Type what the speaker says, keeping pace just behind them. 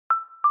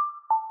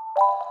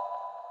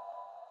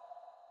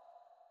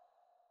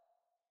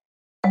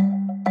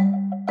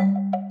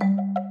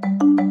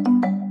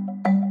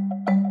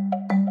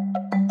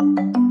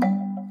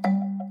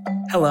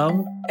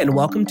Hello, and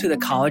welcome to the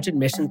College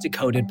Admissions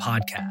Decoded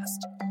podcast,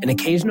 an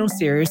occasional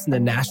series from the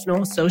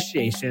National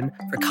Association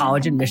for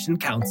College Admission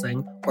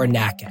Counseling, or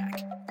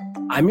NACAC.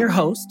 I'm your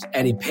host,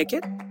 Eddie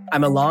Pickett.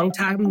 I'm a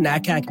longtime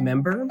NACAC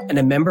member and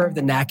a member of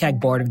the NACAC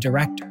Board of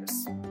Directors.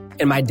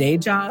 In my day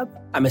job,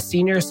 I'm a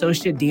Senior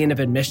Associate Dean of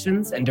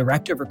Admissions and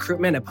Director of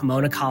Recruitment at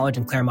Pomona College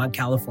in Claremont,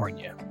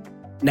 California.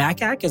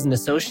 NACAC is an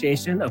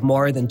association of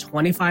more than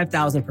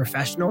 25,000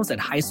 professionals at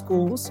high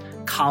schools,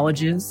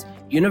 colleges,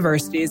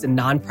 universities, and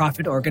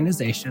nonprofit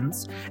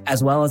organizations,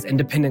 as well as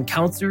independent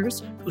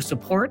counselors who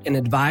support and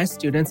advise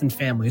students and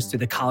families through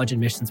the college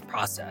admissions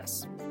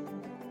process.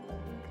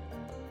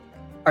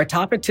 Our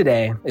topic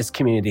today is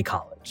community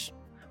college.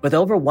 With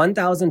over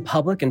 1,000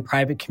 public and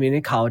private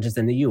community colleges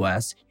in the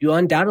U.S., you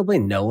undoubtedly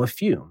know a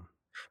few.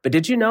 But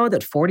did you know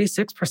that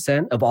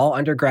 46% of all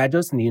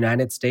undergraduates in the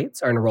United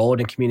States are enrolled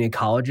in community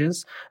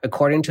colleges,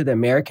 according to the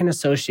American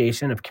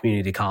Association of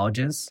Community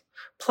Colleges?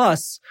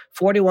 Plus,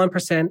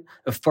 41%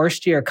 of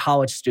first-year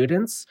college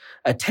students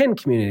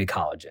attend community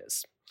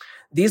colleges.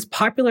 These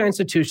popular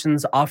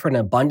institutions offer an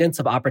abundance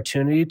of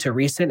opportunity to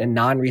recent and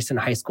non-recent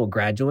high school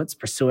graduates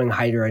pursuing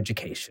higher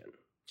education.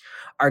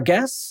 Our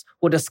guests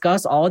will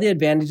discuss all the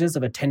advantages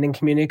of attending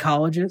community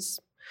colleges,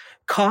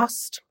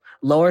 cost,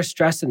 lower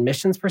stress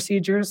admissions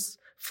procedures,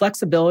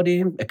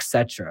 flexibility,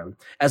 etc.,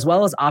 as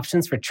well as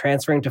options for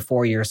transferring to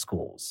four-year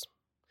schools.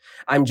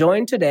 I'm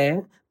joined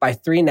today by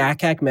three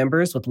NACAC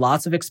members with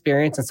lots of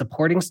experience in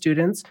supporting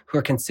students who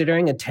are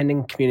considering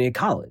attending community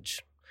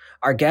college.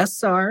 Our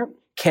guests are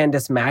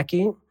Candace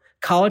Mackey,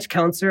 college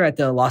counselor at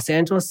the Los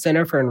Angeles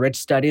Center for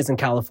Enriched Studies in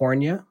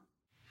California.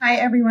 Hi,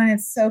 everyone.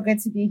 It's so good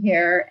to be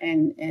here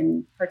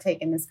and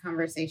partake in this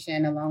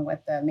conversation along with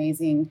the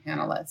amazing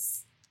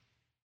panelists.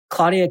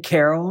 Claudia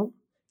Carroll,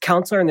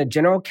 counselor in the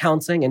General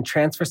Counseling and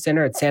Transfer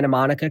Center at Santa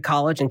Monica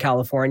College in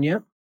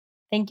California.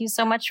 Thank you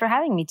so much for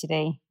having me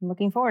today. I'm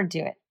looking forward to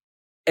it.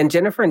 And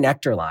Jennifer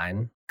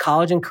Nectarline,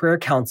 college and career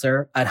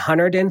counselor at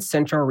Hunterdon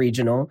Central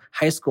Regional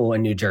High School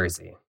in New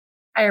Jersey.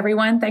 Hi,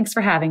 everyone. Thanks for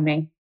having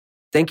me.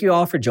 Thank you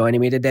all for joining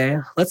me today.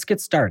 Let's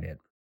get started.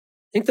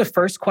 I think the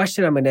first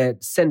question I'm going to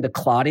send to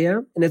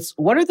Claudia, and it's,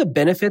 what are the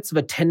benefits of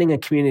attending a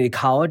community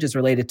college as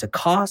related to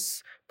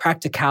costs,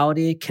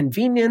 practicality,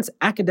 convenience,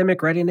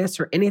 academic readiness,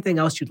 or anything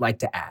else you'd like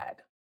to add?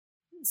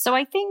 So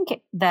I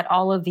think that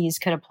all of these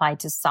could apply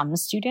to some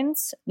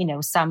students.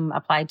 Some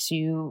apply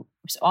to,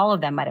 all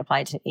of them might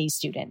apply to a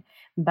student.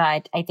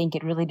 But I think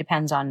it really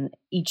depends on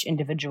each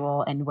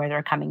individual and where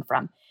they're coming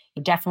from.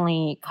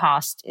 Definitely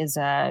cost is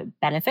a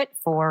benefit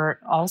for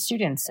all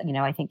students.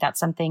 I think that's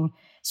something,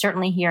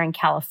 certainly here in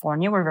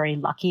California, we're very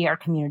lucky. Our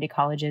community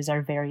colleges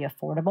are very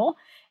affordable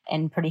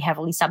and pretty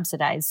heavily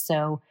subsidized.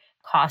 So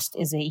cost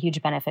is a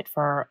huge benefit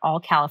for all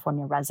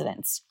California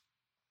residents.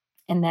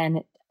 And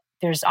then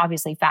there's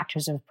obviously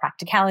factors of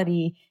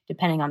practicality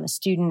depending on the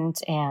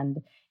student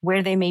and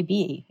where they may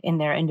be in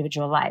their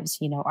individual lives.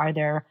 Are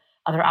there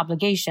other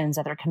obligations,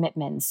 other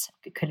commitments?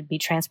 Could it be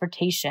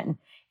transportation?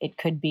 It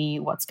could be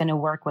what's going to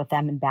work with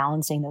them in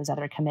balancing those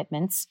other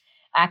commitments.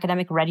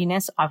 Academic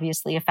readiness,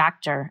 obviously a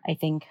factor. I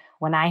think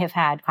when I have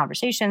had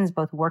conversations,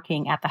 both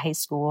working at the high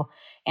school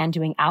and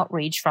doing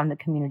outreach from the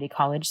community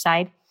college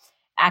side,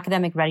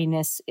 academic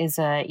readiness is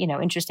a,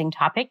 interesting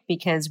topic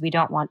because we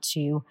don't want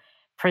to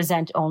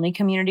present only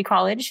community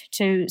college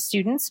to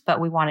students, but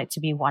we want it to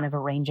be one of a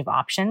range of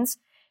options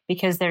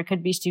because there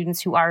could be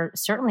students who are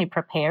certainly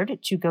prepared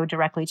to go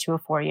directly to a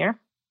four-year.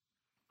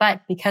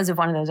 But because of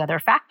one of those other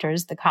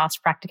factors, the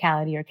cost,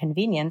 practicality, or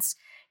convenience,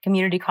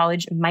 community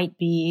college might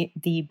be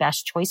the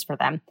best choice for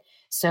them.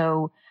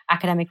 So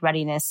academic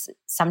readiness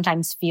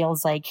sometimes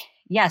feels like,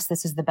 yes,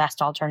 this is the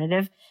best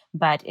alternative,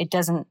 but it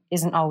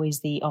isn't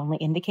always the only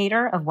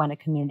indicator of when a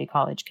community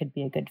college could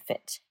be a good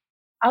fit.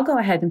 I'll go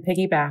ahead and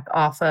piggyback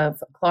off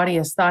of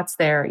Claudia's thoughts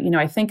there.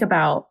 I think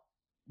about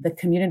the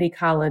community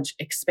college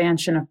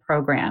expansion of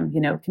program.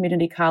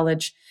 Community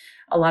college,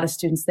 a lot of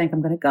students think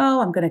I'm going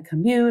to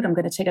commute, I'm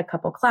going to take a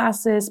couple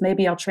classes,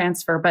 maybe I'll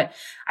transfer. But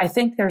I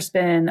think there's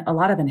been a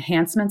lot of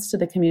enhancements to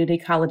the community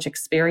college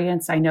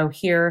experience. I know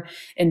here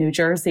in New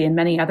Jersey and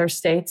many other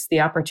states,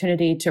 the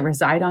opportunity to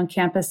reside on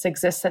campus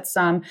exists at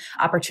some.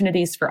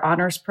 Opportunities for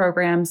honors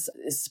programs,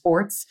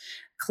 sports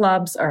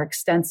clubs are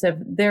extensive.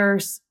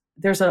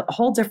 There's a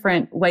whole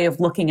different way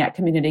of looking at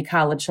community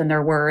college than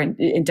there were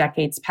in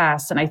decades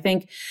past. And I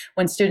think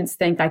when students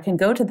think I can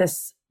go to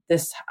this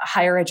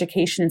higher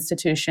education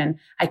institution,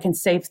 I can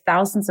save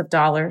thousands of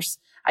dollars.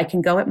 I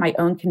can go at my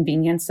own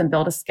convenience and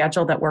build a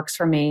schedule that works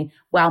for me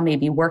while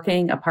maybe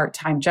working a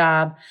part-time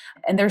job.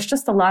 And there's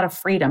just a lot of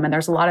freedom and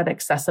there's a lot of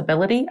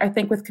accessibility, I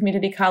think, with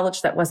community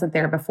college that wasn't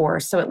there before.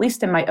 So at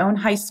least in my own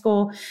high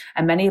school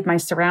and many of my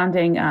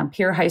surrounding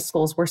peer high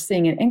schools, we're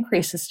seeing an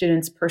increase of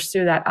students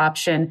pursue that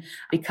option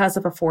because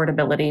of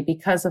affordability,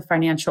 because of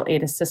financial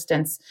aid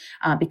assistance,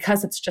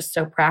 because it's just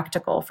so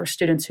practical for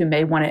students who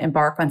may want to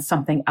embark on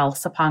something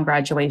else upon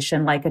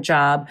graduation, like a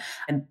job.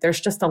 And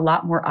there's just a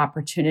lot more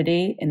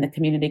opportunity in the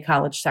community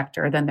college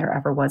sector than there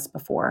ever was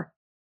before.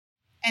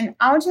 And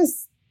I'll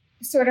just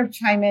sort of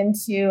chime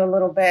into a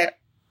little bit,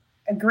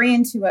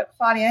 agreeing to what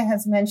Claudia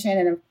has mentioned.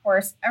 And of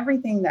course,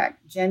 everything that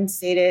Jen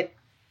stated,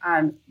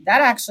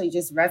 that actually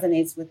just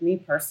resonates with me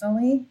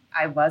personally.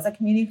 I was a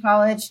community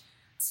college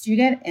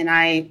student and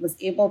I was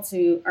able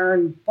to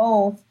earn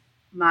both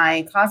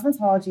my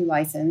cosmetology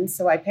license.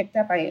 So I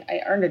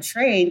earned a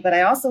trade, but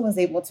I also was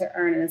able to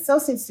earn an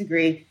associate's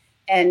degree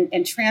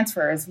and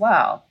transfer as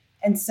well.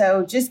 And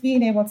so just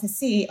being able to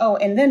see,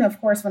 and then of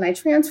course, when I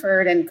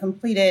transferred and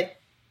completed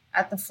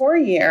at the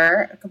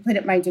 4-year,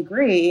 completed my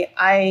degree,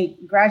 I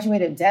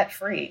graduated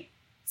debt-free.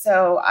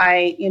 So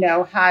I,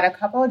 had a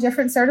couple of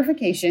different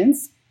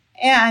certifications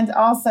and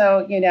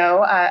also,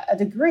 a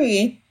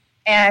degree.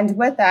 And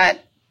with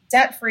that,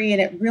 debt-free,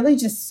 and it really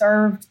just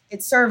served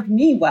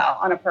me well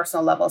on a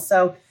personal level.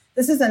 So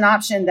this is an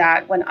option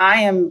that when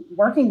I am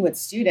working with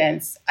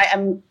students, I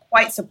am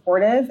quite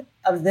supportive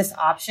of this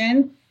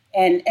option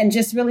and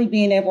just really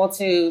being able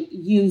to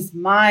use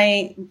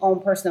my own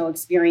personal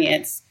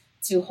experience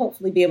to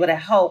hopefully be able to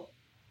help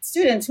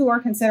students who are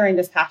considering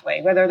this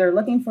pathway, whether they're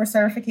looking for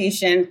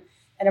certification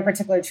in a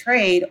particular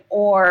trade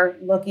or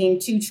looking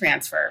to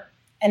transfer.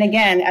 And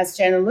again, as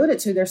Jen alluded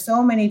to, there's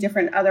so many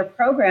different other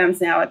programs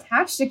now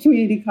attached to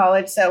community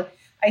college. So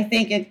I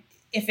think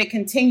if it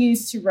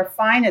continues to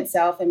refine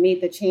itself and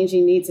meet the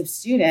changing needs of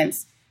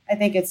students, I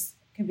think it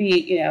could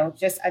be,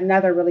 just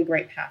another really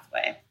great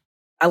pathway.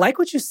 I like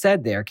what you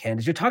said there,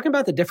 Candace. You're talking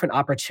about the different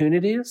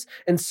opportunities.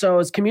 And so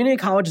as community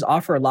colleges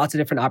offer lots of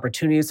different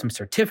opportunities, from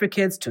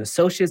certificates to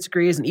associate's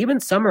degrees, and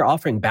even some are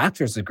offering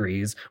bachelor's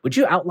degrees. Would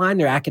you outline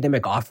their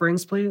academic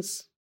offerings,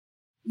 please?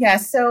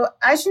 Yes. So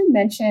as you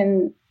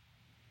mentioned,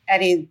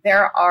 Eddie,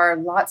 there are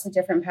lots of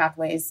different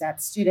pathways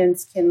that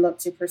students can look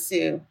to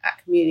pursue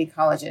at community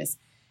colleges.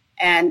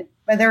 And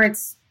whether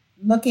it's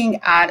looking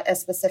at a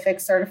specific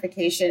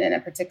certification in a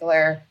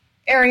particular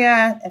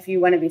area, if you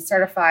want to be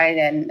certified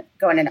and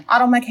going into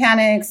auto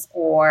mechanics,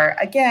 or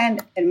again,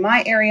 in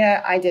my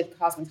area, I did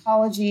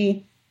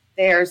cosmetology.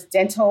 There's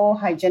dental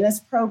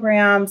hygienist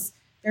programs.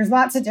 There's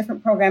lots of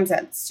different programs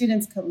that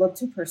students could look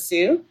to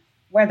pursue,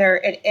 whether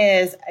it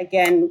is,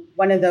 again,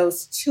 one of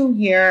those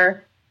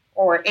 2-year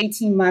or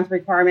 18-month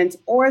requirements,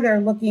 or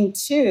they're looking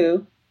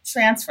to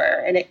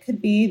transfer. And it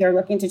could be they're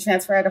looking to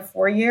transfer at a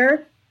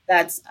 4-year,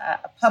 that's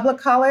a public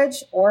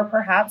college, or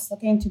perhaps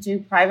looking to do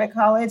private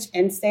college,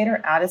 in-state or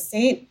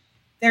out-of-state.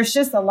 There's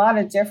just a lot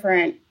of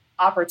different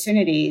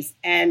opportunities.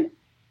 And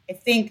I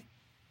think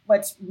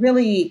what's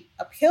really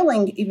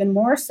appealing even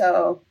more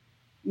so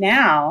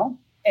now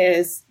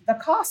is the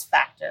cost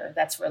factor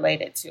that's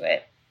related to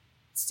it.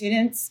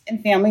 Students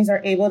and families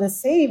are able to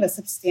save a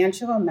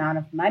substantial amount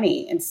of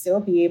money and still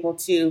be able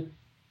to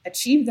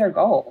achieve their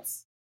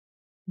goals.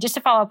 Just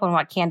to follow up on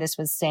what Candace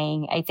was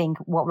saying, I think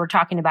what we're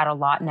talking about a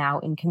lot now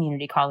in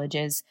community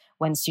colleges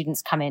when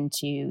students come in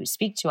to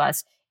speak to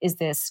us is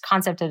this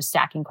concept of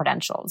stacking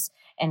credentials.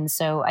 And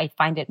so I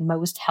find it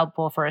most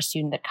helpful for a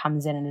student that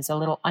comes in and is a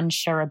little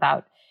unsure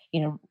about,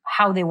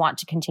 how they want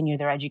to continue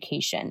their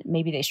education.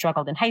 Maybe they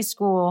struggled in high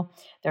school.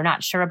 They're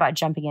not sure about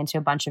jumping into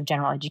a bunch of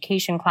general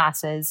education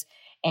classes.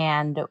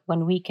 And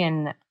when we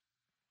can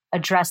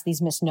address these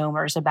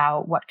misnomers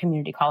about what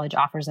community college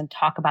offers and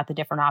talk about the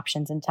different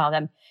options and tell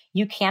them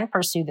you can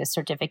pursue this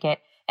certificate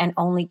and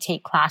only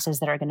take classes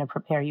that are going to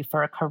prepare you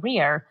for a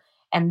career.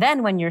 And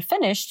then when you're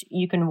finished,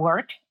 you can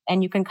work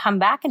and you can come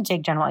back and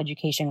take general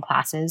education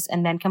classes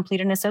and then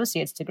complete an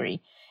associate's degree.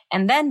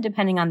 And then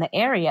depending on the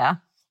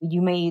area, you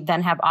may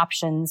then have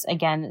options.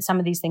 Again, some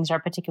of these things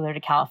are particular to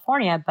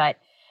California, but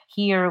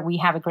here we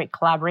have a great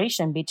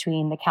collaboration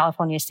between the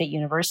California State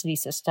University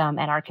system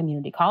and our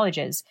community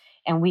colleges.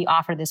 And we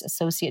offer this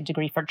associate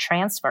degree for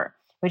transfer,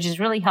 which is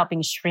really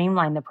helping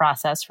streamline the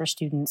process for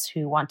students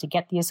who want to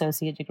get the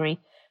associate degree,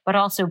 but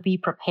also be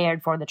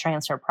prepared for the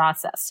transfer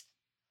process.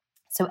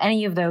 So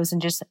any of those,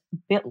 and just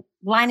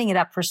lining it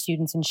up for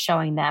students and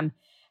showing them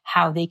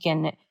how they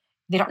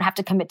don't have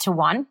to commit to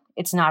one.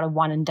 It's not a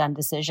one and done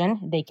decision.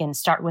 They can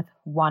start with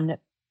one,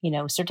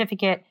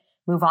 certificate,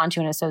 move on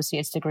to an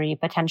associate's degree,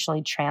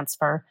 potentially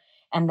transfer.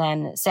 And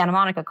then Santa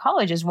Monica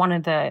College is one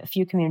of the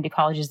few community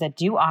colleges that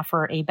do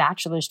offer a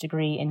bachelor's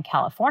degree in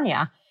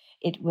California.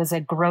 It was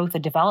a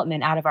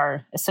development out of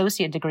our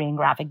associate degree in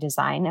graphic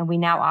design. And we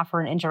now offer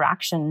an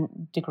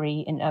interaction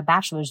degree, a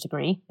bachelor's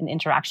degree in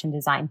interaction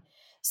design.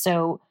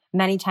 So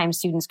many times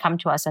students come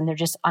to us and they're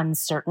just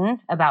uncertain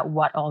about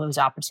what all those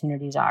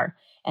opportunities are.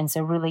 And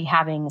so really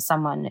having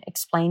someone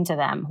explain to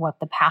them what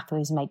the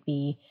pathways might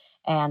be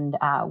and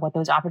what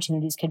those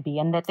opportunities could be,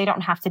 and that they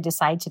don't have to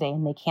decide today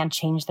and they can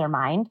change their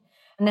mind.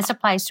 And this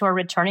applies to our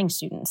returning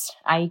students.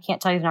 I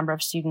can't tell you the number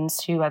of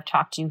students who I've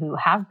talked to who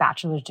have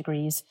bachelor's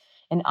degrees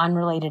in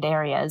unrelated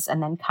areas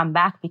and then come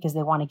back because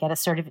they want to get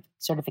a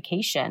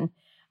certification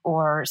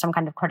or some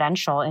kind of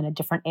credential in a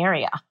different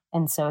area.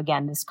 And so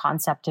again, this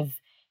concept of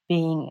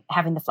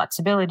having the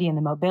flexibility and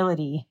the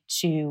mobility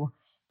to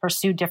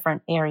pursue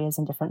different areas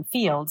and different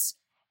fields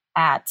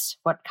at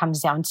what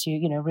comes down to,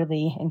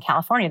 really in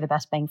California, the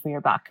best bang for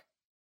your buck.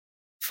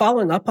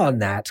 Following up on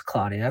that,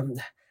 Claudia,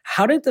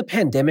 how did the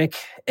pandemic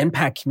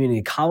impact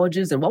community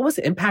colleges and what was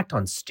the impact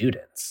on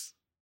students?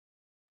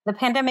 The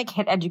pandemic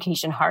hit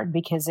education hard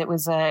because it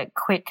was a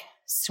quick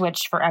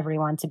switch for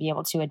everyone to be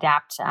able to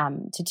adapt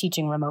to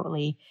teaching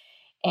remotely.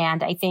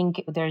 And I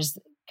think there's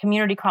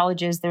community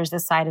colleges, there's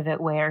this side of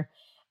it where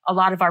a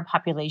lot of our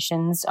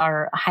populations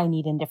are high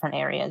need in different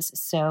areas.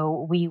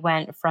 So we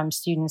went from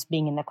students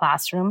being in the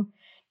classroom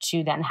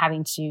to then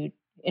having to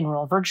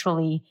enroll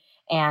virtually.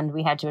 And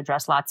we had to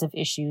address lots of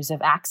issues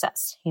of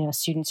access.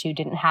 Students who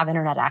didn't have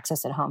internet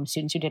access at home,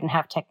 students who didn't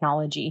have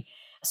technology,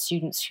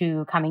 students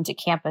who coming to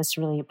campus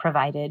really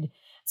provided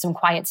some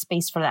quiet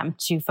space for them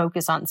to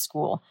focus on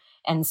school.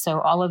 And so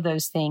all of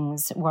those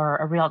things were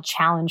a real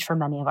challenge for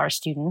many of our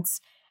students.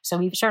 So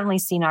we've certainly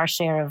seen our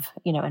share of,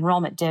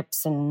 enrollment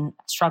dips and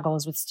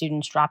struggles with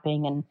students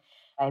dropping. And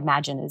I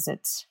imagine as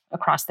it's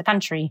across the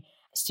country,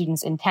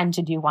 students intend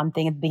to do one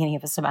thing at the beginning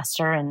of a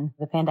semester, and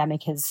the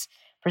pandemic has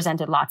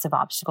presented lots of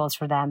obstacles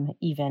for them.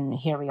 Even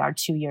here we are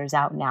 2 years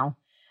out now.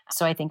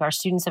 So I think our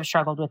students have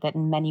struggled with it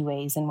in many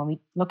ways. And when we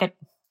look at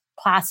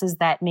classes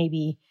that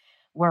maybe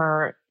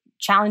were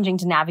challenging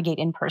to navigate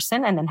in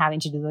person and then having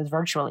to do those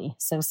virtually.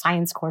 So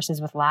science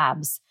courses with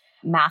labs,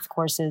 math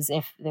courses,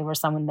 if there were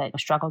someone that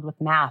struggled with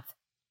math,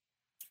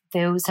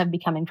 those have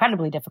become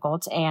incredibly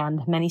difficult.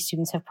 And many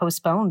students have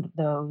postponed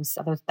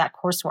that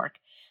coursework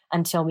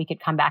until we could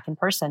come back in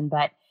person.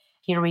 But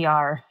here we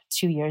are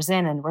 2 years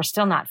in, and we're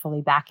still not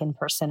fully back in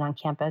person on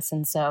campus.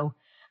 And so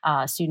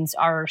students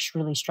are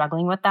really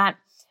struggling with that.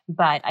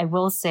 But I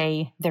will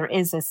say there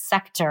is a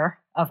sector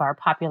of our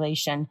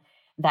population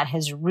that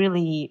has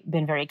really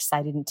been very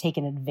excited and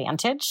taken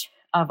advantage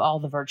of all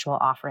the virtual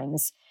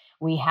offerings.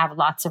 We have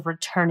lots of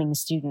returning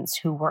students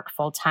who work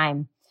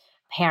full-time,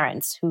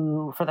 parents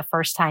who, for the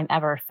first time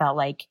ever, felt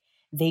like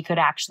they could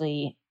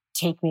actually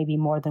take maybe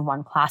more than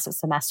one class a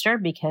semester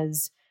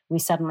because we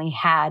suddenly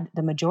had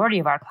the majority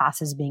of our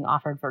classes being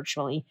offered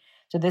virtually.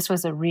 So this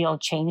was a real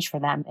change for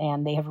them,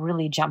 and they have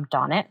really jumped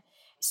on it.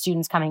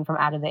 Students coming from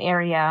out of the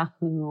area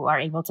who are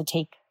able to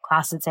take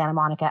classes at Santa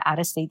Monica,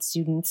 out-of-state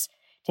students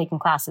taking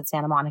classes at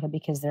Santa Monica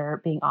because they're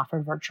being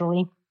offered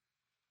virtually.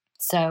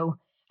 So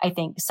I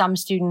think some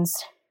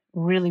students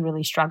really,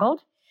 really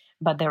struggled,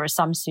 but there were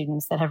some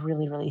students that have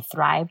really, really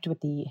thrived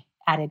with the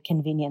added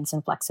convenience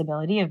and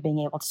flexibility of being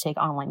able to take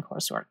online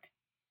coursework.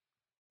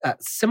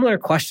 Similar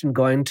question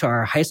going to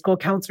our high school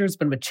counselors,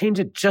 but I'm going to change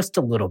it just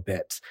a little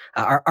bit.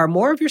 Are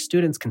more of your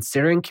students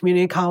considering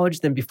community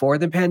college than before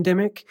the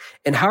pandemic?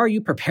 And how are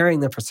you preparing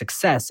them for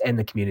success in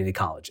the community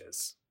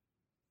colleges?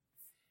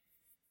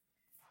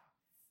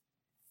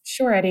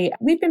 Sure, Eddie.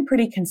 We've been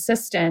pretty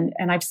consistent,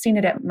 and I've seen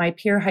it at my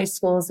peer high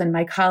schools and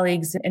my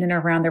colleagues in and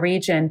around the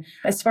region.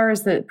 As far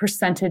as the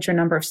percentage or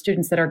number of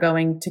students that are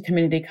going to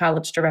community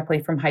college directly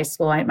from high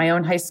school, my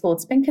own high school,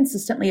 it's been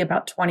consistently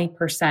about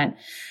 20%.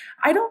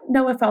 I don't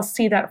know if I'll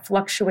see that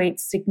fluctuate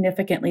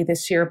significantly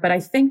this year, but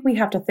I think we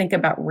have to think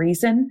about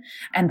reason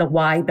and the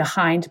why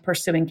behind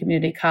pursuing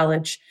community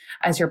college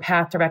as your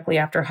path directly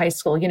after high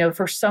school.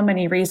 For so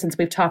many reasons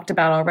we've talked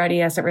about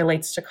already as it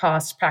relates to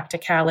cost,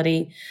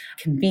 practicality,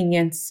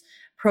 convenience,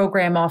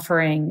 program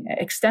offering,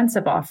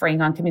 extensive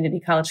offering on community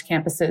college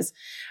campuses.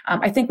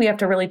 I think we have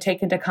to really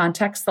take into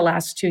context the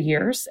last 2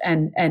 years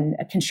and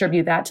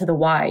contribute that to the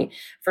why.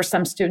 For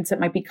some students, it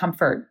might be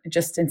comfort,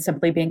 just in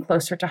simply being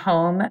closer to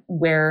home,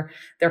 where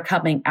they're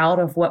coming out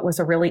of what was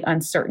a really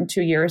uncertain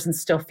 2 years and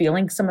still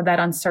feeling some of that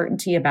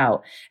uncertainty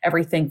about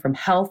everything from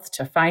health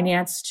to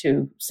finance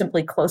to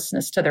simply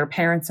closeness to their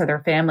parents or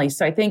their family.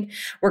 So I think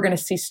we're going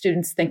to see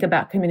students think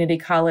about community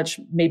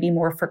college maybe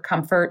more for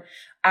comfort,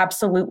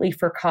 absolutely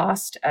for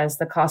cost, as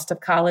the cost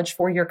of college,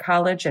 four-year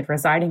college and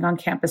residing on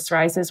campus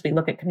rises. We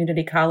look at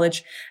community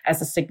college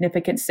as a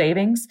significant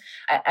savings.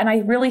 And I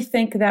really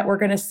think that we're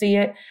going to see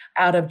it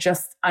out of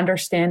just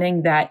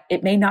understanding that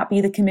it may not be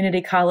the community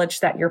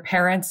college that your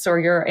parents or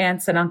your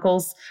aunts and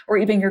uncles or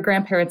even your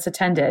grandparents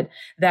attended,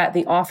 that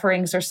the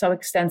offerings are so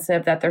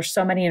extensive, that there's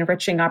so many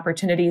enriching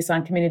opportunities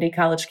on community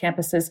college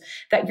campuses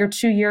that your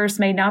 2 years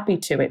may not be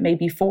 2, it may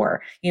be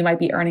 4. You might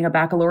be earning a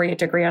baccalaureate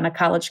degree on a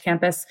college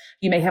campus.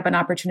 You may have an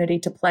opportunity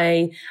to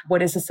play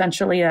what is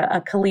essentially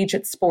a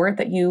collegiate sport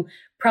that you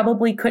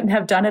probably couldn't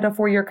have done at a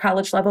 4-year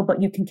college level,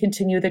 but you can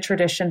continue the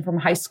tradition from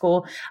high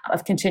school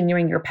of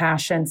continuing your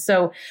passion.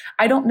 So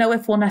I don't know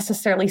if we'll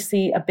necessarily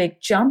see a big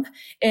jump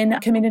in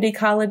community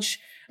college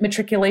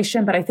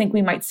matriculation, but I think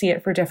we might see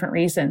it for different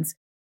reasons.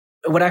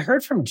 What I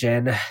heard from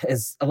Jen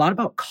is a lot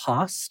about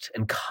cost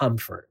and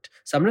comfort.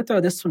 So I'm going to throw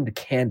this one to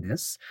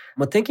Candace.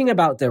 When thinking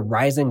about the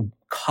rising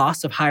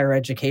cost of higher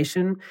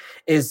education,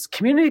 is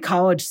community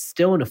college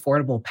still an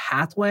affordable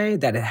pathway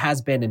that it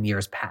has been in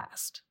years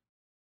past?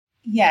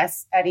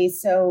 Yes, Eddie.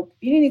 So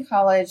community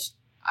college,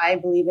 I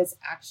believe, is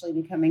actually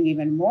becoming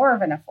even more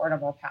of an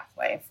affordable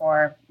pathway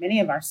for many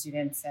of our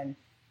students. And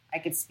I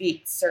could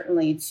speak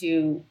certainly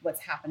to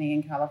what's happening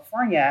in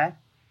California.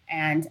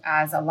 And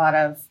as a lot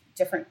of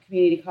different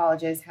community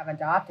colleges have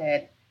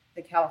adopted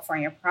the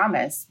California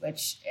Promise,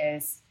 which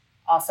is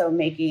also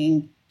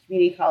making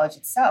community college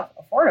itself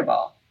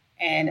affordable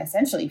and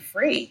essentially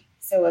free.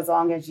 So as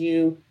long as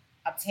you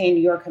obtain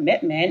your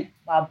commitment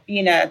while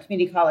being a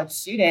community college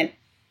student.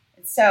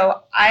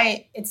 So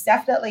it's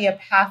definitely a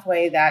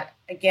pathway that,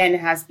 again,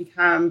 has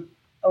become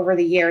over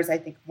the years, I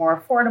think, more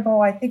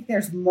affordable. I think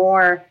there's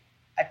more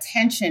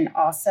attention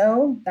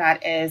also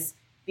that is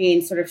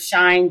being sort of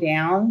shined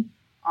down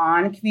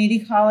on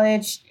community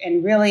college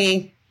and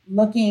really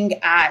looking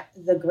at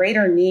the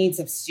greater needs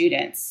of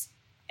students.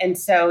 And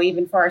so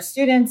even for our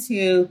students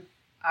who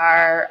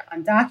are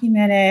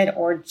undocumented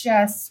or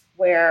just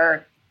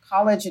where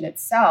college in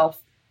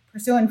itself,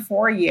 pursuing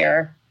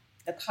 4-year,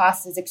 the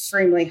cost is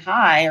extremely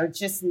high or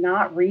just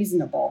not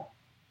reasonable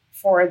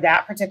for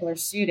that particular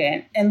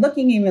student. And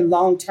looking even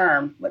long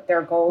term, what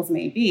their goals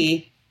may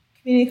be,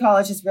 community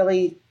college is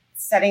really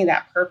setting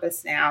that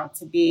purpose now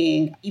to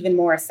being even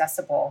more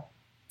accessible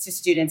to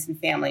students and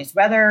families,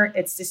 whether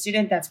it's the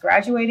student that's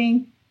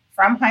graduating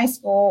from high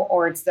school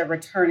or it's the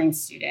returning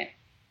student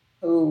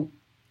who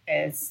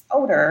is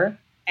older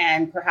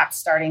and perhaps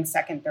starting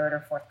second, third,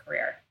 or fourth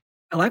career.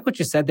 I like what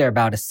you said there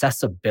about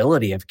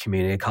accessibility of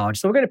community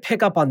college. So we're going to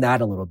pick up on that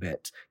a little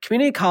bit.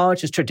 Community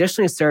college has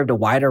traditionally served a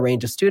wider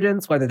range of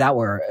students, whether that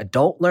were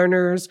adult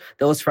learners,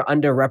 those for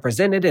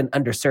underrepresented and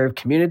underserved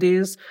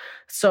communities.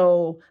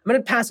 So I'm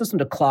going to pass this one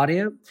to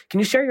Claudia.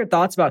 Can you share your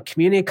thoughts about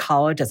community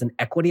college as an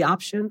equity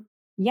option?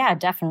 Yeah,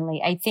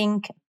 definitely. I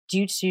think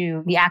due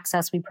to the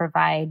access we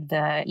provide,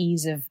 the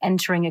ease of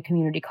entering a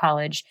community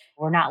college,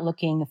 we're not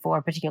looking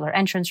for particular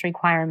entrance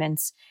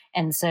requirements.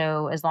 And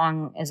so as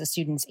long as a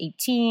student's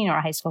 18 or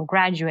a high school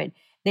graduate,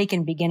 they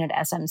can begin at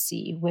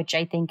SMC, which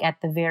I think at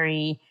the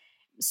very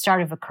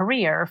start of a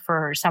career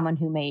for someone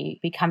who may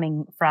be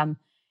coming from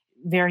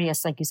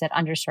various, like you said,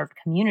 underserved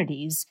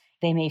communities,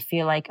 they may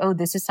feel like, oh,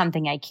 this is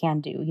something I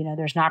can do. You know,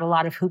 there's not a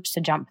lot of hoops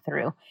to jump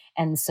through.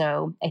 And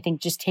so I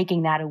think just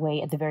taking that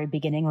away at the very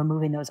beginning,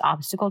 removing those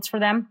obstacles for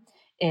them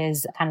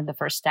is kind of the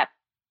first step.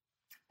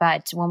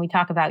 But when we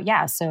talk about,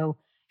 so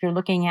if you're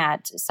looking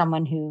at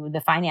someone who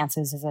the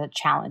finances is a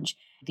challenge,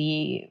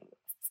 the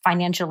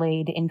financial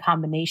aid in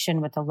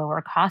combination with the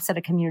lower costs at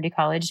a community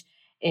college,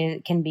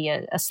 it can be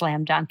a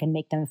slam dunk and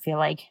make them feel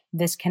like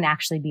this can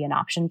actually be an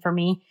option for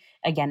me.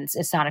 Again,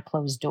 it's not a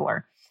closed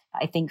door.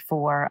 I think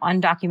for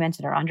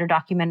undocumented or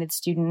underdocumented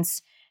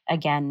students,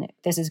 again,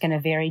 this is going to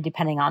vary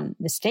depending on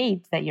the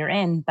state that you're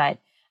in, but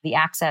the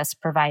access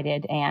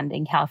provided, and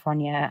in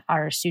California,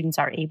 our students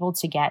are able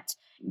to get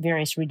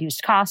various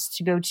reduced costs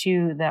to go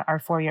to our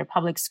 4-year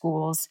public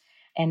schools,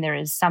 and there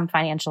is some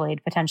financial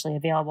aid potentially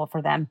available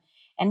for them.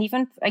 And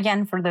even,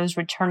 again, for those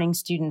returning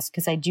students,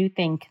 because I do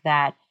think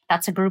that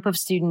that's a group of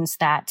students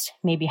that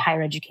maybe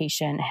higher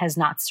education has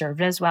not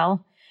served as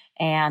well.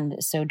 And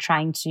so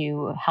trying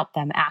to help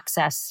them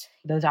access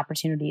those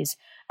opportunities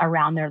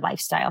around their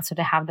lifestyle, so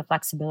to have the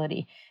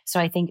flexibility. So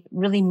I think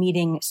really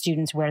meeting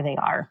students where they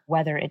are,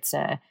 whether is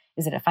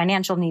it a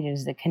financial need,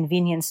 is it a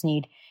convenience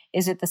need,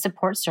 is it the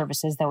support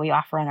services that we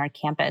offer on our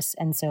campus?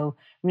 And so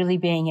really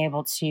being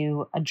able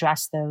to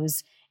address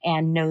those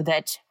and know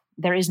that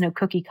there is no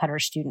cookie cutter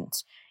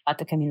student at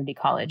the community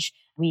college.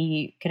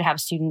 We could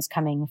have students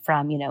coming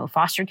from,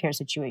 foster care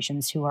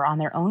situations who are on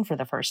their own for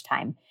the first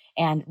time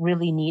and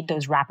really need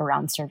those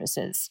wraparound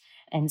services.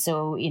 And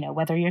so,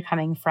 whether you're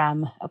coming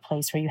from a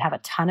place where you have a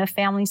ton of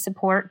family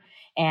support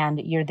and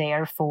you're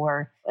there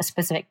for a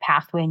specific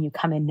pathway and you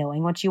come in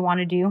knowing what you want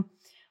to do,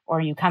 or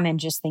you come in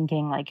just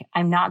thinking like,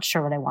 I'm not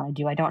sure what I want to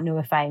do. I don't know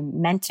if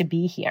I'm meant to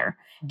be here.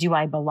 Do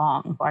I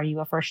belong? Are you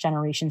a first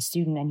generation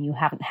student and you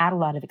haven't had a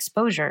lot of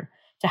exposure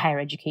to higher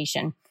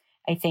education?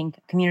 I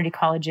think community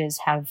colleges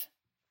have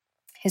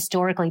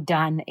historically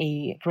done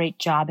a great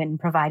job in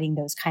providing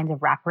those kinds of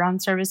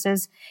wraparound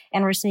services.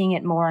 And we're seeing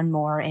it more and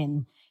more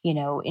in,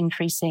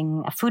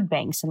 increasing food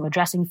banks and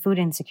addressing food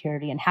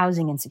insecurity and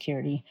housing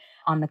insecurity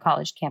on the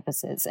college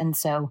campuses. And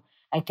so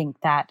I think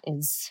that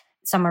is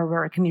somewhere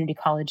where community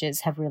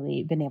colleges have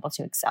really been able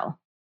to excel.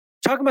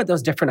 Talking about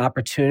those different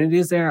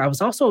opportunities there, I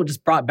was also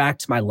just brought back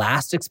to my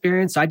last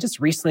experience. So I just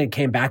recently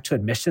came back to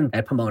admission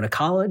at Pomona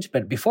College,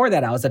 but before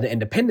that, I was at an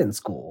independent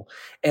school.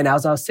 And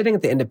as I was sitting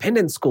at the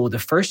independent school, the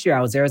first year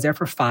I was there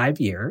for 5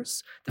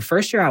 years. The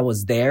first year I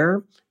was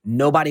there,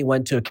 nobody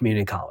went to a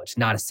community college,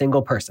 not a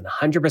single person,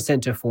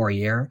 100% to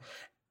 4-year.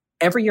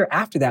 Every year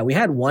after that, we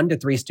had 1 to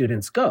 3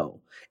 students go.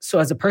 So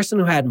as a person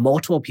who had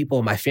multiple people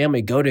in my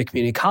family go to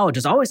community college,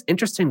 it's always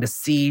interesting to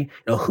see,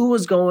 who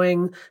was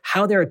going,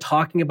 how they were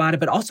talking about it,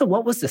 but also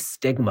what was the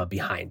stigma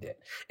behind it.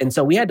 And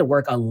so we had to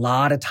work a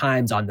lot of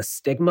times on the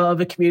stigma of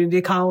a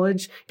community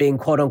college being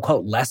quote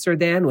unquote lesser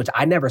than, which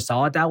I never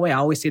saw it that way. I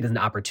always see it as an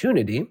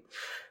opportunity.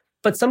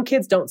 But some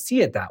kids don't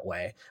see it that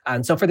way.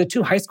 And so for the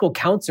two high school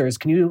counselors,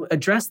 can you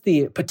address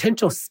the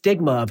potential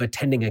stigma of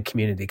attending a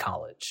community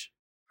college?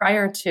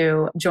 Prior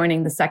to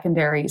joining the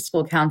secondary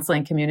school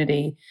counseling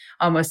community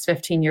almost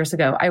 15 years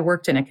ago, I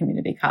worked in a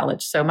community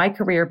college. So my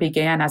career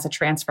began as a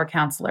transfer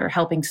counselor,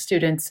 helping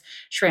students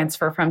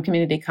transfer from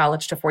community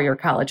college to four-year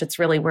college. It's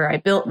really where I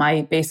built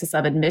my basis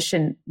of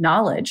admission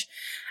knowledge.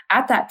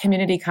 At that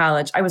community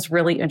college, I was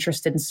really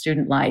interested in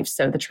student life.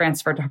 So the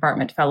transfer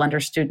department fell under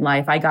student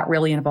life. I got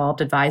really involved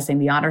advising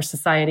the Honor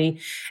Society.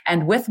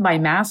 And with my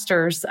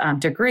master's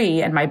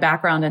degree and my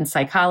background in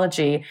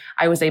psychology,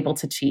 I was able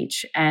to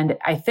teach. And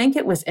I think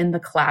it was in the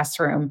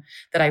classroom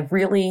that I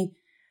really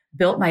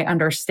built my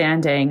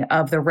understanding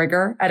of the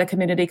rigor at a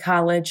community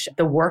college,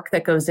 the work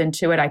that goes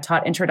into it. I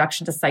taught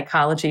Introduction to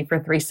Psychology for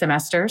 3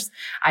 semesters.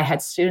 I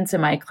had students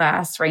in my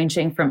class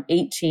ranging from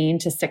 18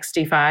 to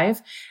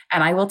 65.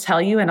 And I will tell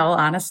you, in all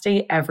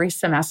honesty, every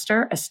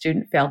semester a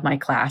student failed my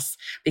class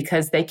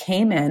because they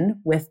came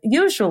in with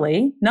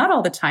usually, not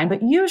all the time,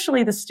 but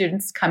usually the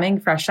students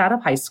coming fresh out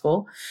of high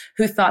school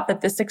who thought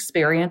that this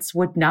experience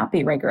would not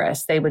be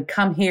rigorous. They would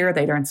come here,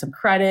 they'd earn some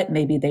credit,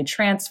 maybe they'd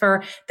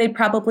transfer, they'd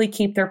probably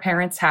keep their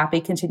parents happy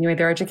continuing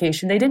their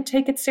education. They didn't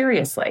take it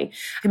seriously.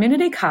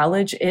 Community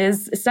college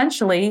is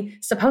essentially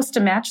supposed to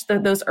match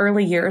those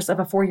early years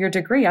of a 4-year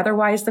degree.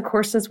 Otherwise, the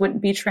courses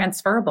wouldn't be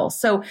transferable.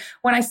 So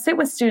when I sit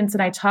with students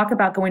and I talk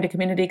about going to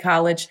community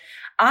college,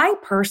 I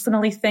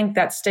personally think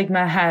that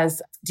stigma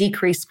has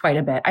decreased quite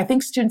a bit. I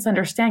think students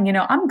understand,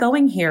 I'm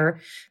going here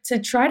to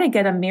try to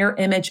get a mirror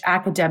image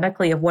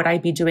academically of what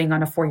I'd be doing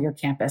on a 4-year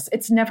campus.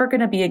 It's never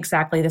going to be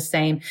exactly the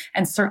same.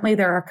 And certainly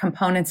there are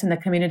components in the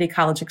community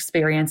college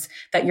experience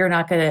that are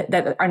not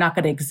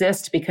going to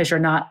exist because you're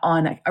not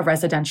on a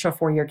residential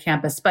 4-year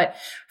campus. But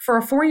for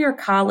a 4-year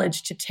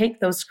college to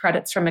take those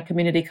credits from a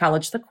community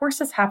college, the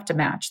courses have to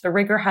match. The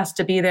rigor has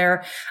to be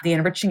there. The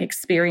enriching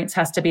experience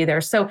has to be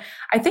there. So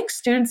I think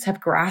students have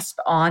grasped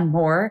on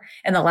more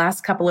in the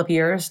last couple of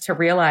years to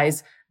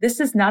realize this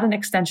is not an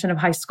extension of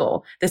high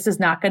school. This is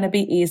not going to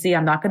be easy.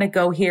 I'm not going to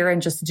go here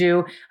and just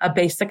do a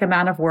basic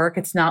amount of work.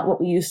 It's not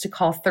what we used to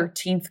call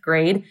 13th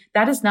grade.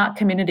 That is not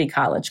community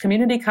college.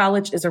 Community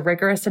college is a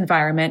rigorous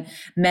environment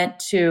meant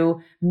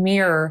to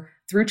mirror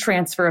through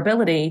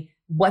transferability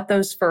what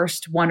those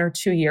first 1 or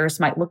 2 years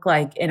might look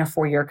like in a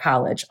 4-year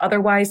college.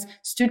 Otherwise,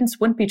 students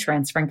wouldn't be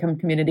transferring from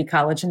community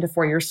college into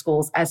 4-year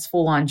schools as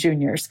full-on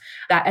juniors.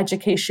 That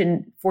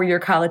education, 4-year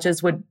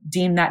colleges would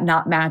deem that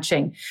not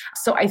matching.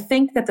 So I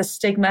think that the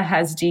stigma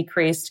has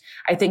decreased.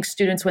 I think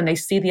students, when they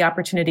see the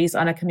opportunities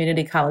on a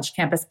community college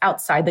campus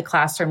outside the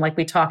classroom, like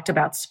we talked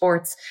about,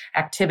 sports,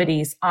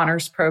 activities,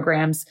 honors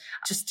programs,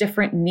 just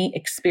different neat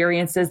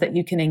experiences that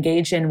you can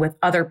engage in with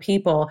other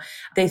people,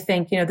 they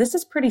think, this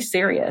is pretty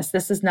serious.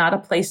 This is not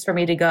a place for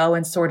me to go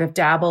and sort of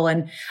dabble.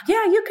 And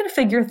yeah, you can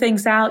figure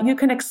things out. You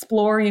can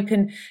explore. You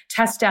can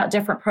test out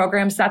different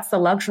programs. That's the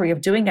luxury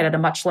of doing it at a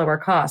much lower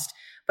cost.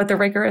 But the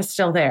rigor is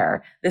still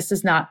there. This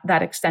is not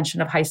that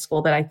extension of high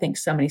school that I think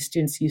so many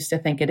students used to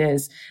think it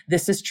is.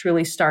 This is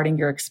truly starting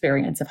your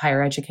experience of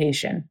higher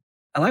education.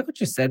 I like what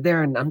you said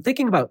there, and I'm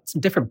thinking about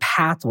some different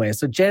pathways.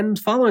 So Jen,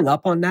 following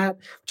up on that,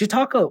 would you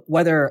talk about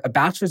whether a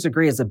bachelor's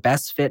degree is a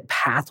best fit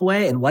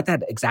pathway and what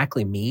that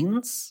exactly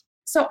means?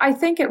 So I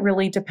think it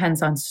really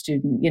depends on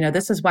student.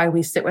 This is why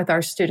we sit with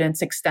our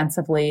students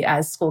extensively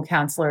as school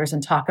counselors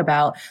and talk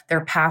about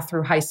their path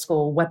through high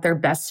school, what their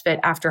best fit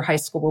after high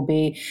school will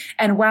be.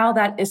 And while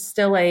that is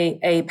still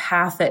a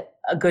path that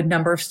a good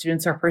number of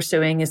students are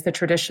pursuing is the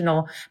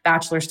traditional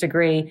bachelor's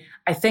degree,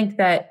 I think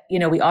that,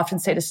 we often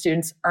say to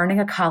students, earning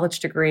a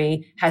college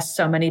degree has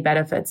so many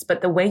benefits,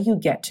 but the way you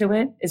get to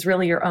it is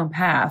really your own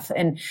path.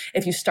 And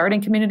if you start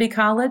in community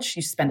college,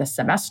 you spend a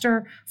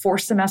semester, 4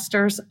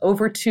 semesters,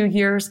 over 2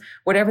 years,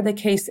 whatever the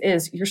case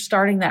is, you're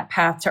starting that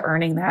path to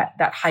earning that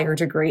higher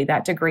degree,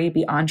 that degree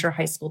beyond your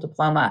high school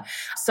diploma.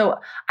 So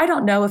I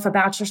don't know if a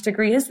bachelor's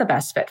degree is the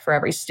best fit for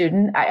every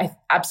student. I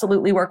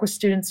absolutely work with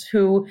students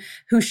who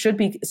should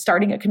be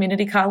starting at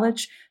community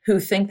college, who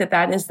think that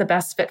that is the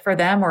best fit for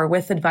them, or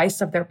with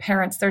advice of their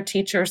parents, their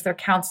teachers, their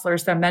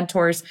counselors, their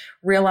mentors,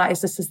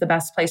 realize this is the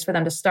best place for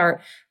them to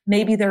start.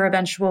 Maybe their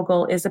eventual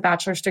goal is a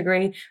bachelor's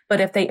degree,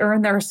 but if they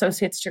earn their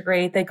associate's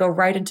degree, they go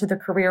right into the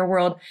career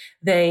world.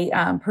 They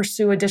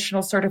pursue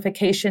additional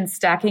certifications,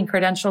 stacking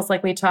credentials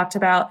like we talked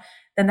about,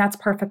 then that's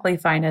perfectly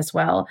fine as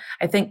well.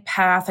 I think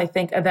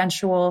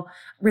eventual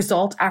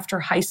result after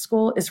high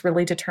school is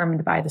really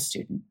determined by the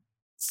student.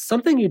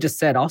 Something you just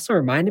said also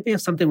reminded me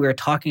of something we were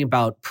talking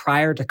about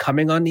prior to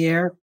coming on the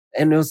air.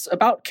 And it was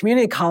about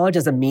community college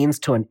as a means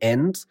to an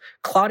end.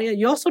 Claudia,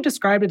 you also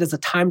described it as a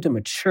time to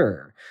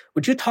mature.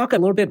 Would you talk a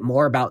little bit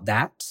more about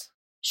that?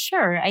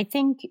 Sure. I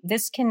think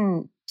this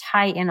can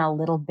tie in a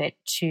little bit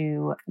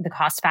to the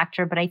cost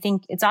factor, but I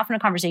think it's often a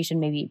conversation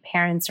maybe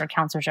parents or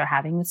counselors are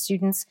having with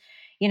students.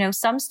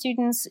 Some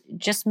students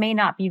just may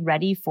not be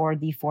ready for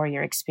the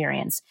 4-year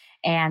experience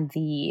and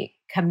the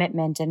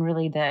commitment and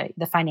really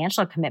the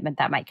financial commitment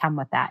that might come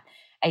with that.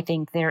 I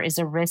think there is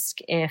a risk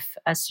if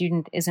a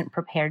student isn't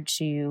prepared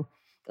to,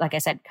 like I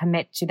said,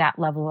 commit to that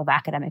level of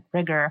academic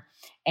rigor,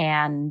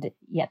 and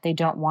yet they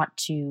don't want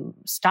to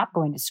stop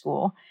going to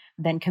school,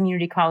 then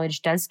community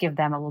college does give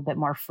them a little bit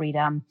more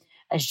freedom,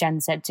 as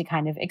Jen said, to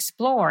kind of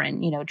explore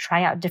and,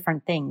 try out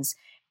different things.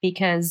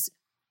 Because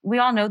we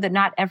all know that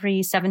not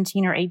every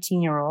 17 or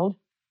 18-year-old,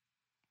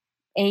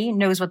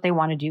 knows what they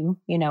want to do,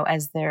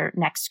 as their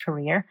next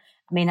career.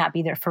 It may not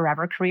be their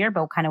forever career,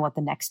 but kind of what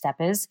the next step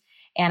is.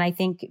 And I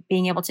think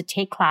being able to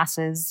take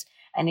classes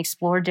and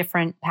explore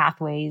different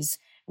pathways,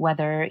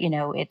 whether,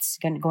 it's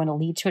going to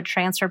lead to a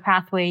transfer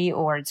pathway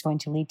or it's going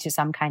to lead to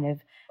some kind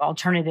of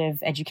alternative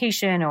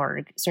education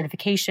or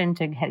certification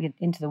to get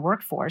into the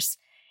workforce,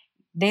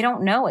 they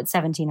don't know at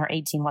 17 or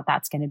 18 what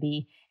that's going to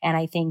be. And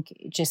I think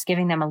just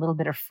giving them a little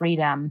bit of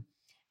freedom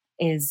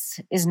is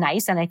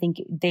nice. And I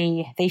think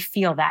they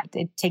feel that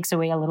it takes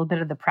away a little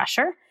bit of the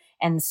pressure.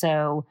 And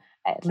so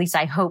at least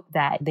I hope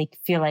that they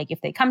feel like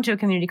if they come to a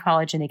community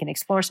college and they can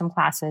explore some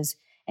classes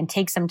and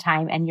take some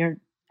time, and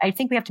I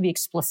think we have to be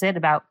explicit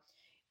about,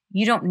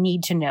 you don't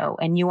need to know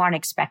and you aren't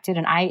expected.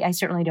 And I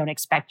certainly don't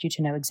expect you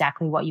to know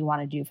exactly what you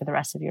want to do for the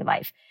rest of your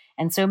life.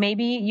 And so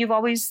maybe you've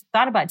always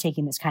thought about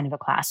taking this kind of a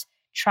class.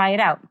 Try it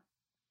out.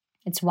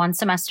 It's one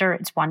semester,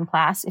 it's one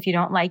class. If you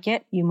don't like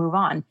it, you move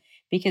on.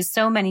 Because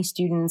so many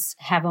students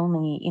have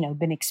only,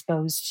 been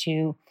exposed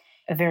to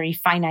a very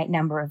finite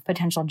number of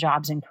potential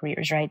jobs and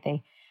careers, right?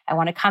 I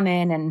want to come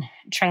in and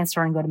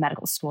transfer and go to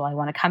medical school. I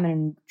want to come in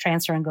and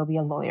transfer and go be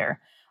a lawyer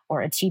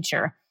or a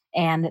teacher.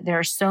 And there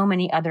are so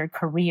many other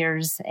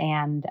careers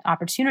and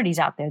opportunities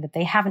out there that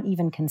they haven't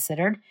even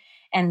considered.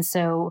 And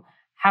so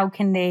how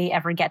can they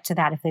ever get to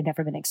that if they've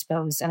never been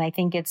exposed? And I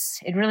think it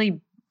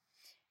really,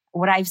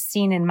 what I've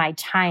seen in my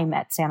time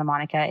at Santa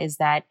Monica is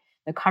that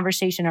the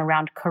conversation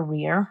around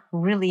career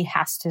really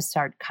has to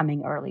start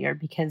coming earlier,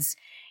 because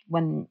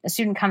when a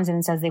student comes in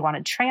and says they want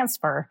to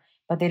transfer,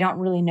 but they don't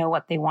really know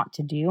what they want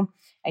to do,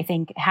 I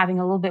think having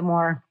a little bit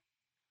more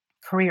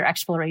career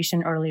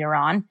exploration earlier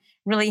on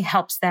really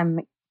helps them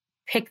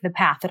pick the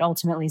path that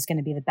ultimately is going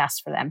to be the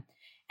best for them.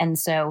 And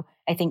so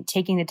I think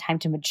taking the time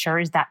to mature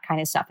is that kind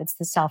of stuff. It's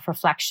the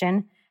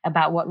self-reflection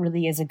about what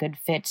really is a good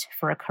fit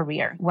for a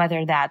career,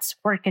 whether that's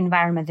work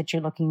environment that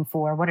you're looking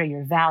for, what are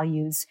your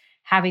values,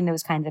 having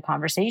those kinds of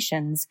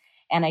conversations.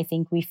 And I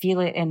think we feel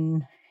it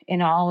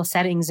in all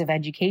settings of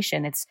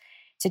education. It's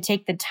to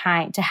take the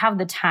time, to have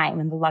the time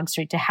and the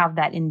luxury to have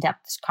that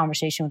in-depth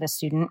conversation with a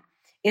student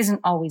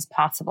isn't always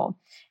possible.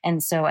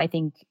 And so I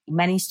think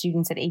many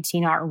students at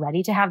 18 aren't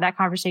ready to have that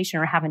conversation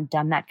or haven't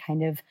done that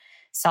kind of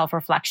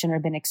self-reflection or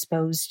been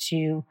exposed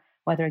to,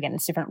 whether again,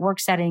 it's different work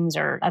settings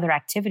or other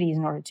activities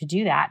in order to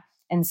do that.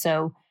 And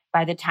so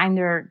by the time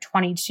they're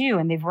 22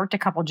 and they've worked a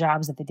couple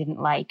jobs that they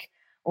didn't like,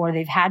 or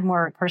they've had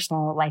more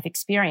personal life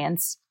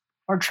experience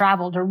or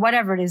traveled or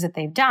whatever it is that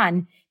they've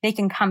done, they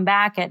can come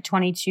back at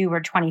 22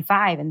 or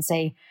 25 and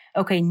say,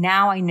 okay,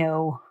 now I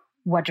know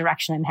what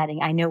direction I'm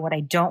heading. I know what I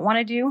don't want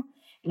to do.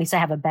 At least I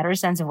have a better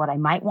sense of what I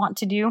might want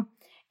to do.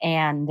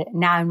 And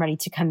now I'm ready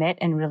to commit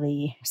and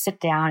really sit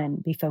down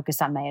and be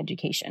focused on my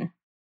education.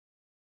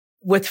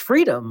 With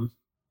freedom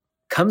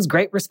comes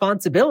great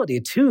responsibility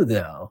too,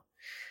 though.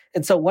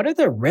 And so what are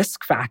the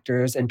risk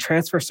factors in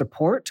transfer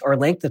support or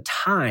length of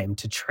time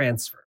to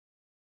transfer?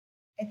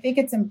 I think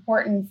it's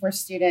important for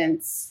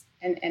students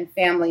and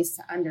families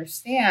to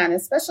understand,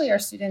 especially our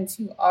students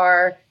who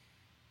are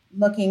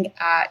looking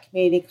at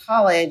community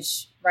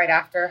college right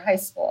after high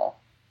school,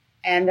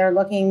 and they're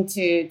looking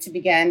to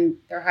begin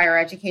their higher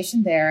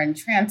education there and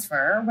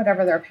transfer,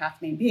 whatever their path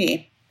may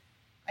be.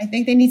 I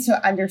think they need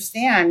to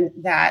understand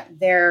that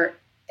there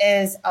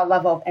is a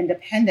level of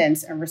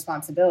independence and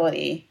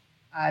responsibility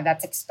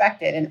that's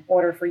expected in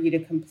order for you to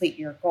complete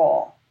your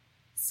goal.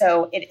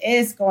 So it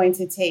is going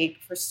to take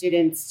for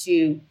students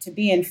to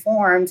be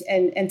informed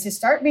and to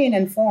start being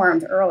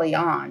informed early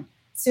on,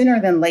 sooner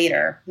than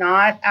later,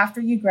 not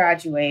after you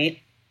graduate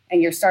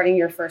and you're starting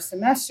your first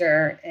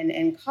semester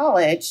in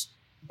college,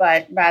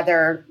 but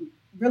rather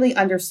really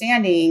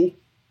understanding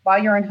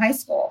while you're in high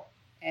school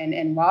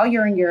and while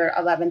you're in your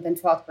 11th and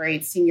 12th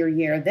grade senior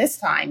year this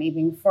time,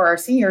 even for our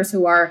seniors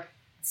who are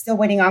still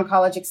waiting on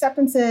college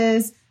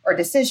acceptances or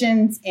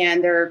decisions,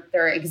 and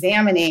they're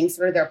examining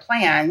sort of their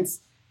plans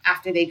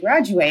after they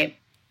graduate.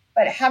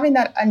 But having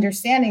that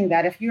understanding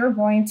that if you're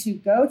going to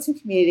go to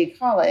community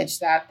college,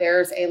 that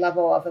there's a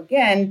level of,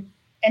 again,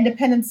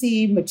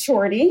 independency,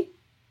 maturity,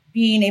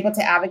 being able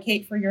to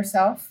advocate for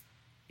yourself,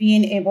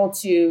 being able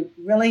to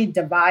really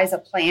devise a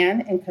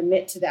plan and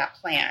commit to that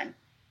plan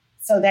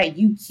so that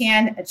you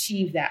can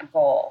achieve that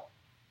goal.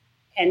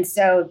 And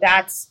so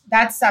that's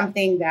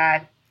something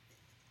that,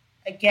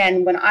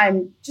 again, when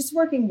I'm just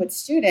working with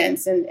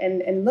students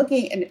and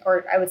looking,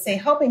 or I would say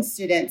helping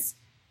students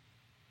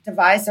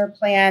devise their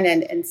plan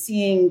and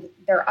seeing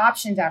their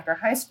options after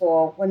high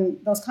school, when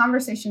those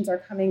conversations are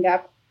coming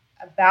up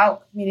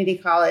about community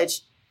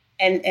college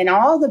and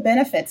all the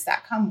benefits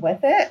that come with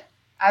it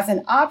as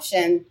an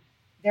option,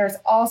 there's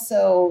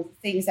also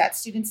things that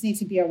students need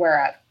to be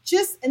aware of,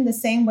 just in the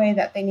same way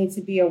that they need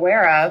to be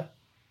aware of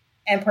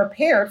and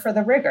prepared for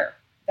the rigor,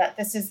 that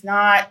this is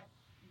not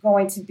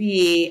going to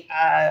be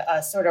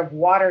a sort of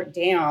watered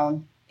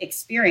down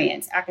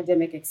experience,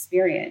 academic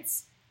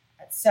experience.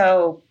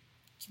 So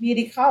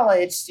community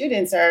college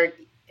students are,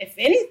 if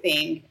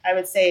anything, I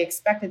would say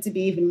expected to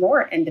be even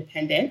more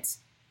independent,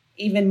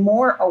 even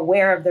more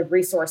aware of the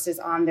resources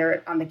on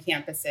the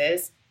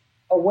campuses,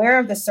 aware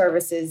of the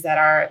services that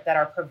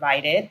are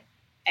provided,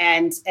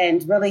 and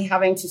really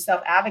having to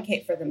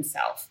self-advocate for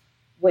themselves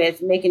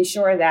with making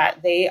sure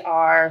that they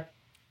are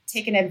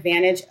taking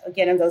advantage,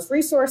 again, of those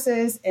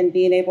resources and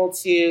being able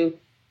to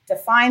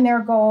define their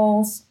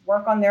goals,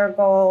 work on their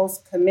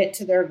goals, commit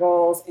to their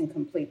goals, and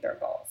complete their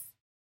goals.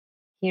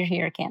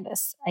 Here,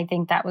 Candace. I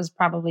think that was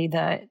probably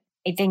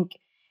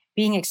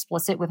being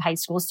explicit with high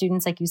school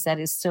students, like you said,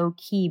 is so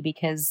key,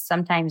 because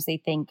sometimes they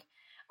think,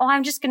 oh,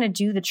 I'm just going to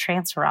do the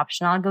transfer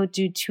option. I'll go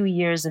do 2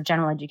 years of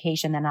general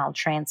education, then I'll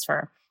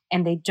transfer.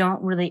 And they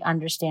don't really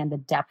understand the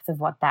depth of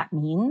what that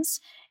means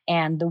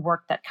and the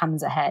work that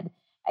comes ahead.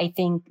 I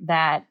think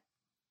that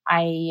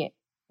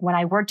when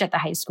I worked at the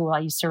high school, I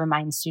used to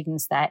remind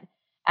students that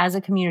as a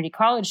community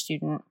college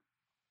student,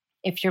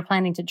 if you're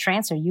planning to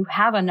transfer, you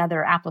have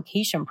another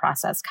application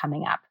process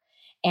coming up.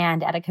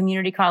 And at a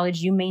community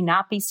college, you may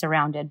not be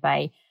surrounded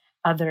by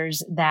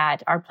others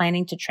that are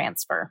planning to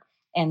transfer.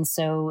 And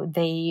so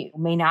they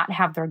may not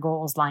have their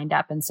goals lined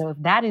up. And so if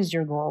that is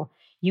your goal,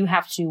 you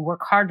have to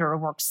work harder or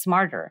work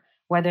smarter,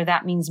 whether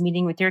that means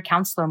meeting with your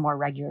counselor more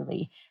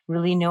regularly,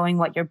 really knowing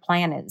what your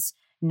plan is,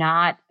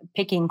 not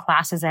picking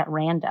classes at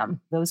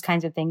random. Those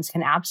kinds of things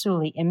can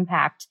absolutely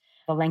impact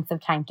the length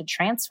of time to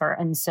transfer.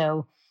 And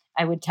so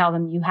I would tell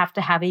them you have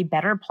to have a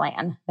better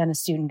plan than a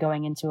student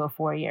going into a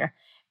 4-year,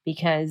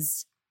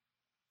 because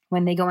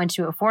when they go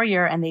into a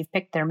 4-year and they've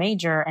picked their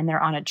major and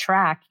they're on a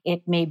track,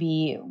 it may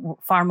be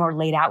far more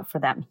laid out for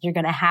them. You're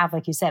going to have,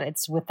 like you said,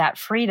 it's with that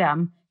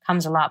freedom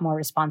comes a lot more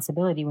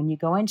responsibility. When you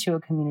go into a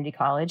community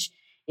college,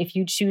 if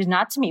you choose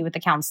not to meet with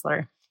the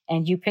counselor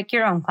and you pick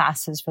your own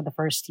classes for the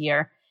first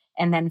year,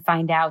 and then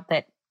find out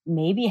that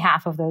maybe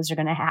half of those are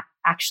going to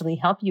actually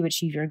help you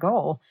achieve your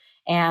goal.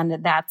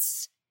 And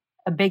that's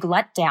a big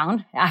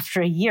letdown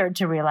after a year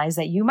to realize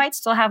that you might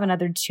still have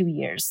another 2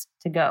 years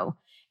to go.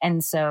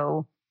 And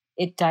so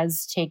it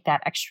does take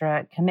that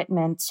extra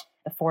commitment,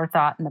 the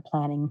forethought and the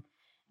planning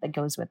that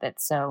goes with it.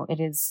 So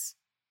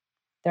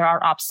there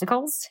are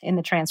obstacles in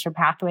the transfer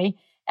pathway,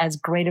 as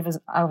great of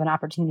an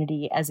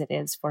opportunity as it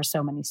is for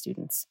so many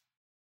students.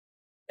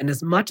 And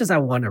as much as I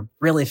want to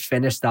really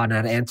finish on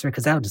that answer,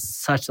 because that was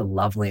such a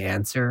lovely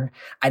answer,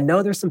 I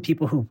know there's some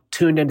people who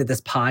tuned into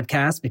this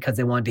podcast because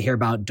they wanted to hear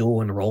about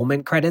dual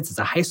enrollment credits as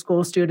a high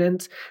school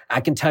student.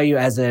 I can tell you,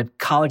 as a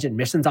college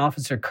admissions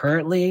officer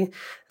currently,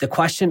 the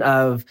question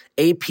of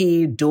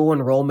AP, dual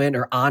enrollment,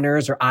 or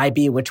honors, or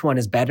IB, which one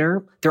is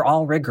better, they're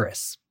all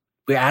rigorous.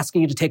 We're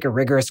asking you to take a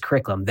rigorous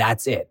curriculum.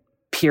 That's it.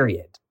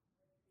 Period.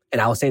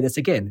 And I will say this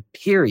again,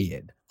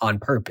 period, on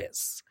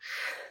purpose.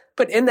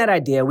 But in that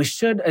idea, we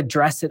should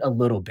address it a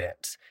little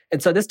bit.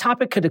 And so this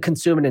topic could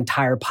consume an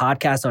entire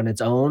podcast on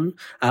its own.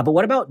 But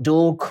what about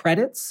dual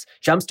credits,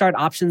 jumpstart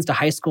options to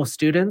high school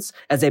students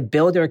as they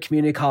build their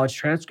community college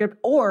transcript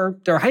or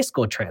their high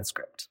school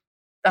transcript?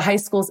 The high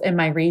schools in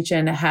my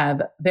region have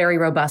very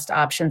robust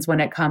options when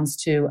it comes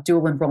to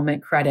dual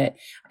enrollment credit.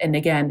 And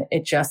again,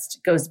 it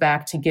just goes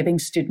back to giving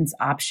students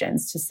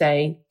options to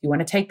say, you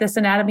want to take this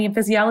anatomy and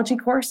physiology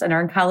course and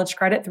earn college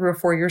credit through a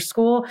 4-year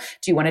school?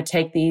 Do you want to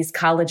take these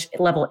college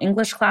level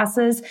English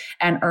classes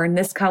and earn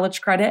this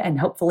college credit and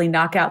hopefully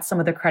knock out some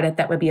of the credit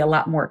that would be a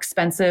lot more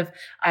expensive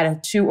at a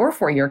 2 or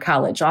 4-year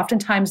college?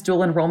 Oftentimes,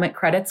 dual enrollment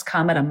credits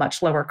come at a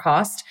much lower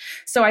cost.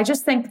 So I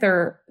just think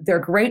they're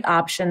great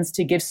options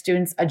to give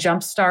students a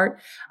jump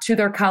start to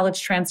their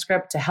college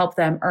transcript, to help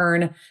them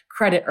earn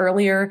credit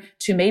earlier,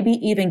 to maybe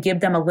even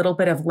give them a little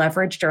bit of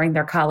leverage during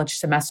their college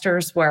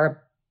semesters,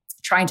 where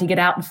trying to get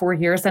out in 4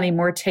 years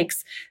anymore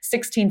takes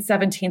 16,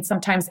 17,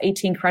 sometimes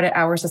 18 credit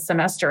hours a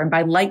semester. And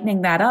by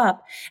lightening that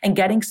up and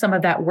getting some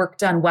of that work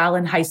done while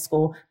in high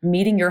school,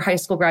 meeting your high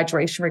school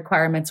graduation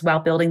requirements while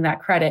building that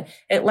credit,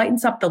 it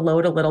lightens up the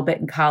load a little bit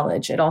in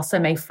college. It also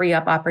may free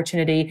up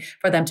opportunity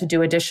for them to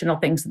do additional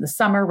things in the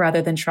summer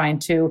rather than trying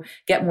to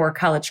get more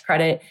college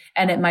credit.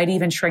 And it might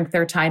even shrink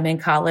their time in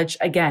college,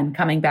 again,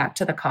 coming back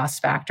to the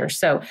cost factor.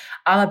 So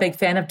I'm a big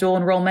fan of dual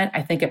enrollment.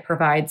 I think it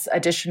provides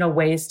additional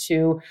ways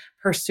to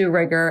pursue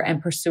rigor and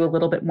pursue a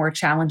little bit more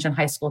challenge in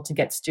high school to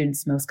get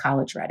students most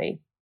college ready.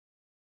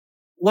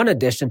 One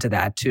addition to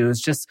that, too, is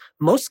just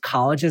most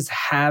colleges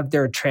have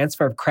their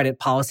transfer of credit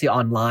policy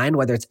online,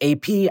 whether it's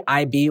AP,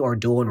 IB, or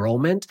dual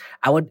enrollment.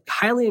 I would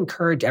highly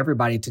encourage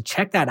everybody to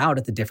check that out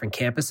at the different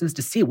campuses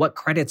to see what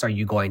credits are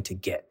you going to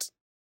get.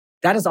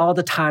 That is all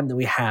the time that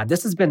we have.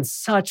 This has been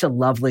such a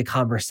lovely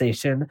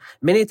conversation.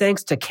 Many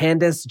thanks to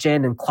Candace,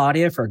 Jen, and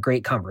Claudia for a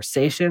great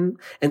conversation.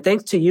 And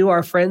thanks to you,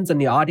 our friends in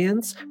the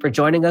audience, for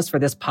joining us for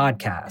this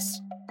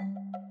podcast.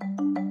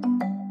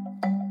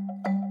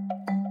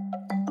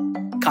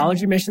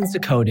 College Admissions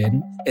Decoded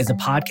is a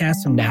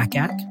podcast from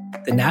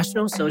NACAC, the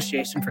National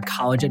Association for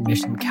College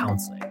Admission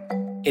Counseling.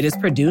 It is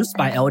produced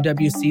by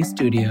LWC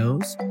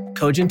Studios.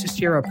 Kojin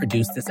Toshiro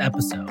produced this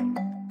episode.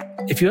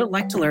 If you would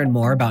like to learn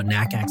more about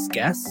NACAC's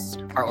guests,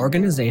 our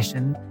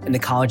organization, and the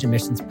college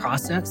admissions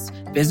process,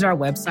 visit our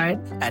website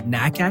at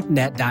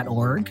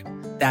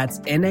nacacnet.org. That's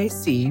NACACNET.org.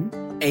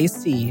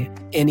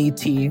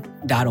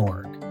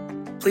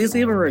 Please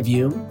leave a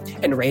review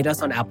and rate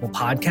us on Apple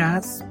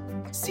Podcasts.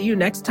 See you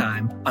next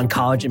time on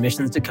College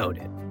Admissions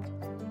Decoded.